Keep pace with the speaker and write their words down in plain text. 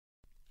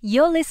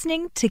You're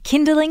listening to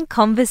Kindling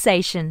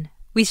Conversation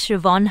with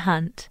Siobhan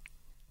Hunt,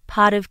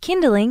 part of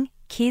Kindling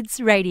Kids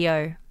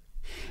Radio.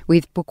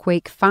 With Book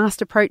Week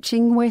fast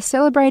approaching, we're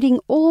celebrating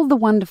all the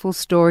wonderful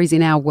stories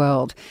in our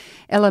world.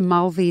 Ella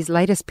Mulvey's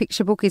latest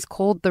picture book is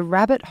called The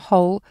Rabbit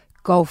Hole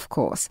Golf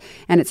Course,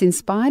 and it's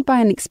inspired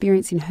by an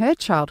experience in her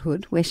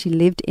childhood where she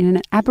lived in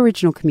an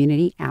Aboriginal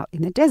community out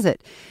in the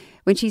desert.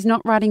 When she's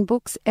not writing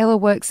books, Ella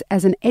works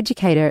as an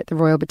educator at the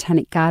Royal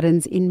Botanic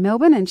Gardens in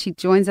Melbourne, and she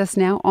joins us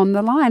now on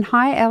the line.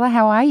 Hi, Ella,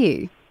 how are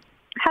you?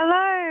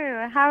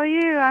 Hello, how are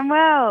you? I'm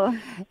well.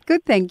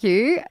 Good, thank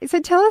you. So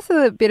tell us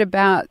a bit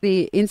about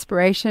the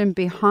inspiration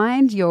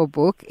behind your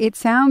book. It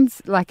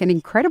sounds like an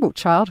incredible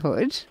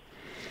childhood.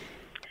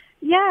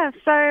 Yeah,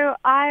 so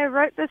I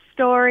wrote the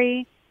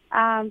story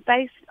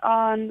based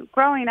on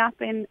growing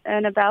up in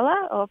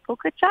Ernabella or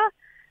Pukacha,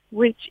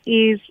 which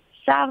is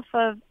south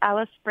of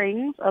Alice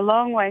Springs, a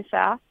long way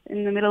south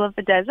in the middle of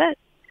the desert.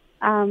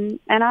 And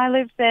I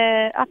lived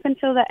there up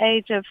until the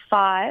age of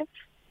 5.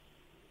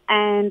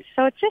 And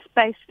so it's just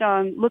based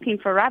on looking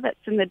for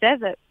rabbits in the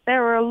desert.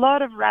 There were a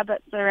lot of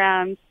rabbits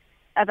around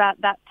about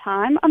that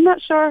time. I'm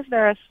not sure if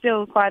there are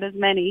still quite as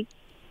many.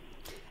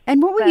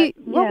 And what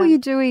were you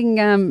doing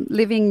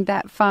living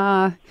that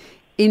far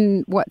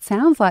in what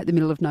sounds like the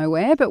middle of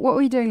nowhere, but what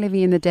were you doing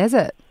living in the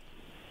desert?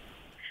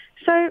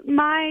 So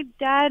my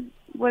dad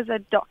was a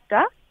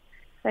doctor.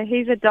 So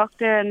he's a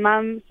doctor and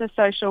Mum's a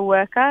social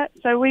worker.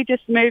 So we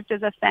just moved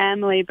as a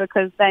family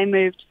because they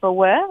moved for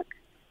work.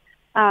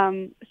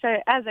 So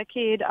as a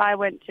kid, I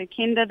went to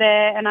kinder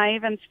there and I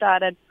even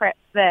started prep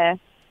there.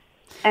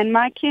 And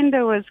my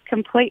kinder was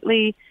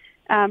completely,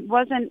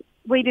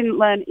 we didn't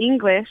learn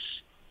English.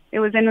 It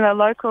was in the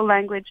local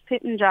language,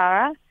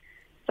 Pitjantjatjara.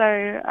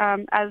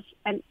 So as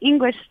an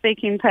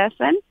English-speaking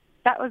person,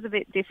 that was a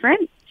bit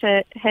different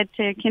to head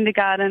to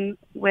kindergarten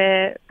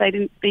where they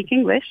didn't speak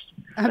English.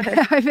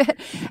 I bet.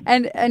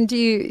 And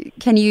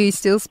can you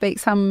still speak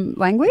some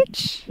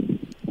language?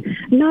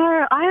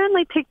 No, I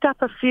only picked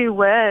up a few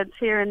words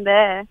here and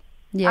there.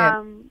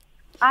 Yeah.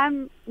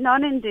 I'm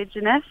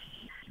non-Indigenous,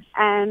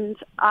 and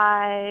so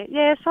I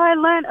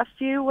learned a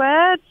few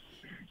words,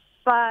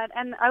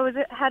 and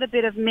had a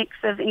bit of mix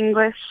of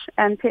English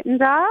and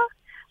Pitjantjatjara,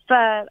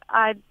 but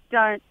I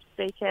don't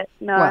speak it.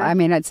 No. Well, I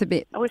mean, it's a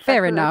bit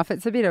fair enough.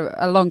 It's a bit of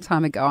a long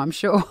time ago, I'm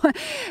sure.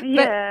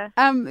 Yeah.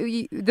 But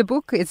the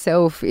book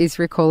itself is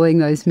recalling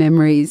those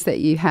memories that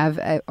you have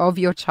of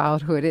your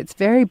childhood. It's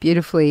very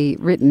beautifully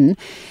written.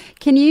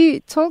 Can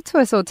you talk to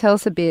us or tell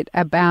us a bit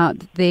about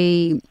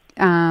the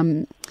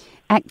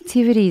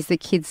activities the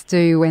kids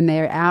do when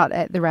they're out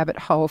at the Rabbit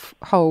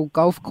Hole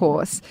Golf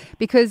Course?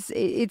 Because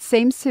it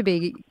seems to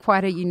be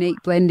quite a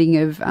unique blending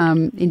of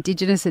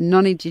Indigenous and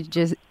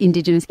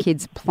non-Indigenous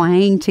kids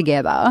playing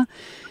together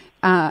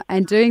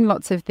and doing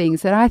lots of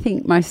things that I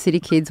think most city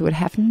kids would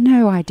have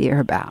no idea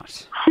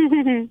about.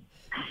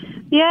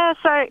 Yeah,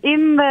 so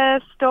in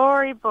the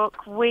storybook,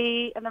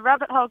 in the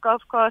Rabbit Hole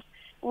Golf Course,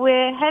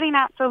 we're heading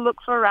out to look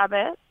for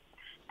rabbits,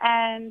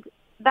 and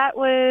that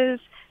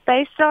was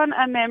based on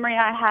a memory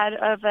I had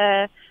of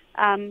a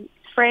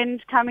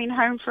friend coming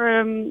home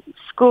from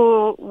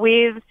school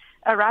with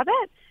a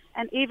rabbit.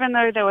 And even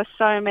though there were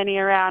so many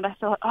around, I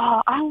thought,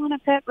 I want a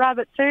pet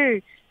rabbit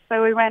too.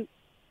 So we went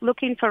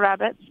looking for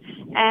rabbits,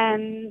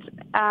 and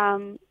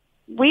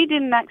we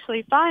didn't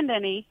actually find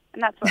any.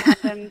 And that's what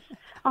happens.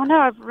 Oh no,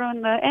 I've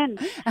ruined the end.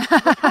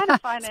 We're trying to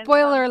find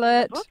Spoiler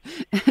alert.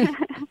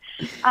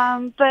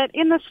 But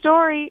in the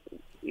story,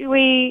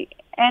 we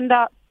end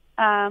up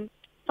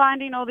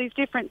finding all these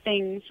different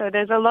things. So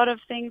there's a lot of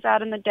things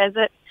out in the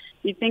desert.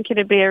 You'd think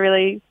it'd be a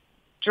really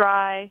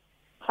dry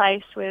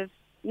place with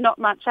not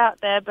much out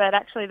there, but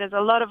actually there's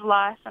a lot of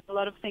life and a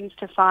lot of things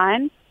to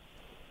find.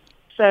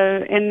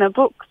 So in the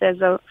book, there's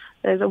a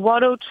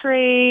wattle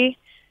tree,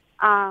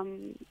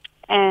 and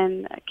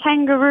a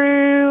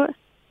kangaroo,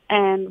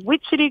 and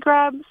witchetty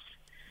grubs,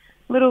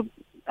 little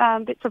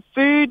bits of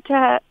food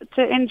to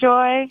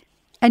enjoy.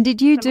 And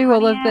did you do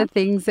all of the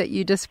things that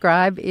you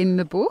describe in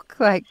the book,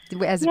 like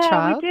as a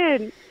child?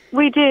 Yeah,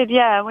 we did.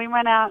 Yeah, we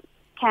went out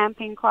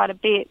camping quite a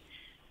bit,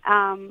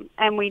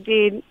 and we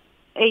did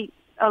eat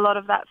a lot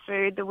of that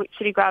food, the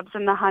witchetty grubs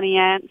and the honey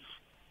ants,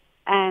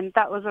 and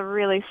that was a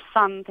really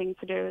fun thing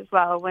to do as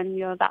well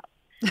when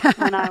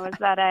I was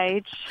that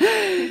age.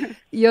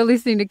 You're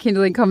listening to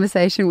Kindling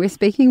Conversation. We're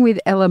speaking with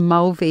Ella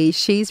Mulvey.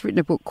 She's written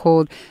a book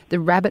called The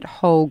Rabbit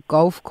Hole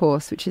Golf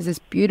Course, which is this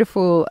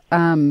beautiful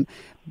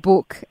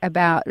book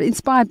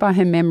inspired by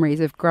her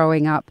memories of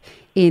growing up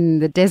in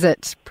the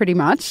desert, pretty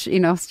much,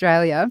 in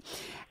Australia.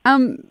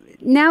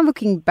 Now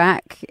looking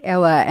back,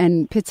 Ella,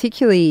 and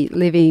particularly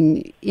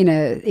living in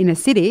the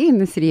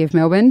city of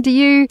Melbourne, do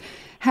you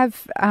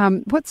have,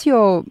 what's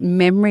your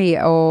memory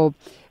or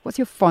what's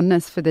your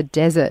fondness for the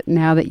desert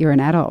now that you're an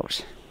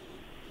adult?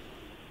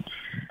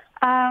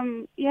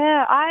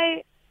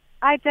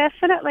 I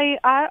definitely,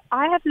 I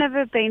have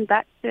never been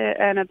back to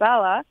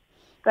Ernabella,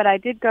 but I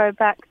did go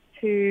back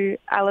to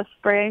Alice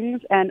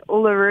Springs and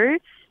Uluru,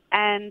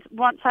 and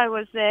once I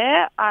was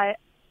there, I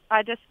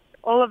just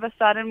all of a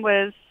sudden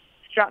was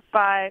struck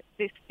by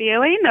this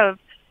feeling of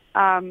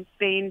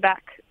being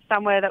back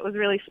somewhere that was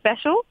really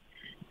special.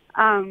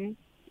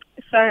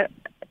 So,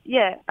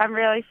 yeah, I'm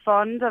really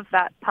fond of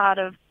that part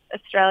of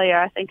Australia.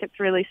 I think it's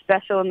really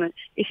special, and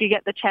if you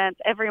get the chance,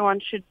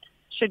 everyone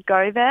should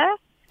go there.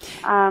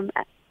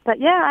 But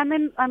yeah, I'm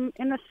in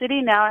the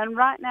city now, and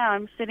right now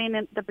I'm sitting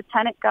in the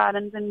Botanic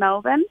Gardens in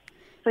Melbourne.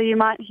 So you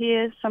might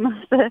hear some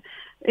of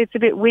it's a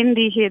bit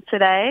windy here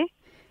today,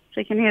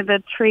 so you can hear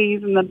the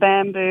trees and the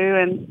bamboo,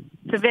 and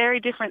it's a very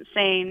different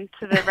scene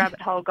to the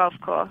Rabbit Hole Golf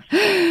Course.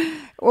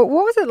 What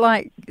was it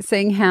like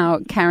seeing how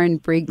Karen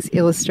Briggs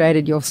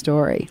illustrated your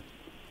story?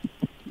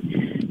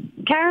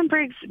 Karen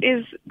Briggs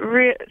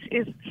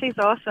she's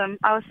awesome.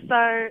 I was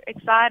so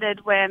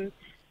excited when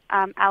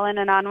Allen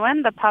and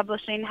Unwin, the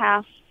publishing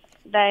house,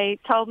 they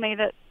told me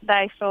that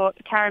they thought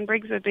Karen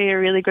Briggs would be a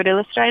really good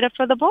illustrator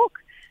for the book.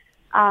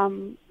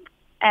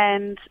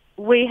 And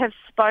we have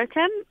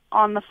spoken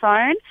on the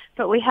phone,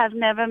 but we have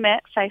never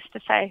met face to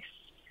face.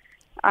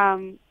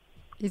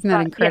 Isn't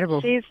that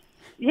incredible?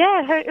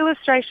 Yeah, her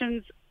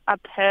illustrations are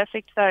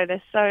perfect though.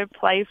 They're so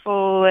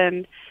playful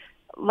and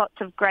lots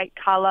of great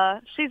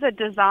colour. She's a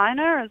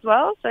designer as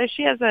well, so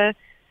she has a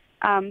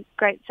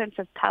great sense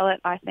of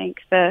palette, I think.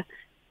 The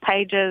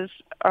pages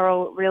are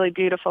all really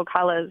beautiful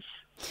colours.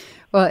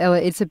 Well, Ella,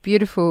 it's a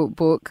beautiful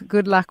book.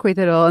 Good luck with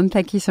it all, and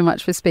thank you so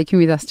much for speaking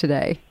with us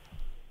today.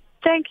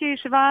 Thank you,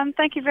 Siobhan.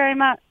 Thank you very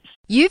much.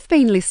 You've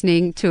been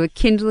listening to a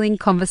Kindling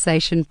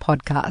Conversation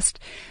podcast.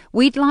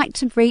 We'd like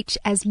to reach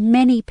as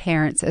many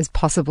parents as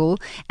possible,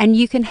 and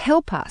you can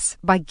help us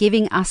by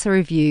giving us a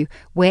review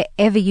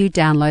wherever you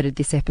downloaded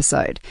this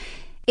episode.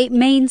 It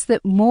means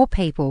that more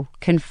people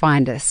can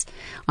find us.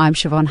 I'm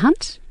Siobhan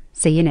Hunt.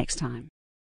 See you next time.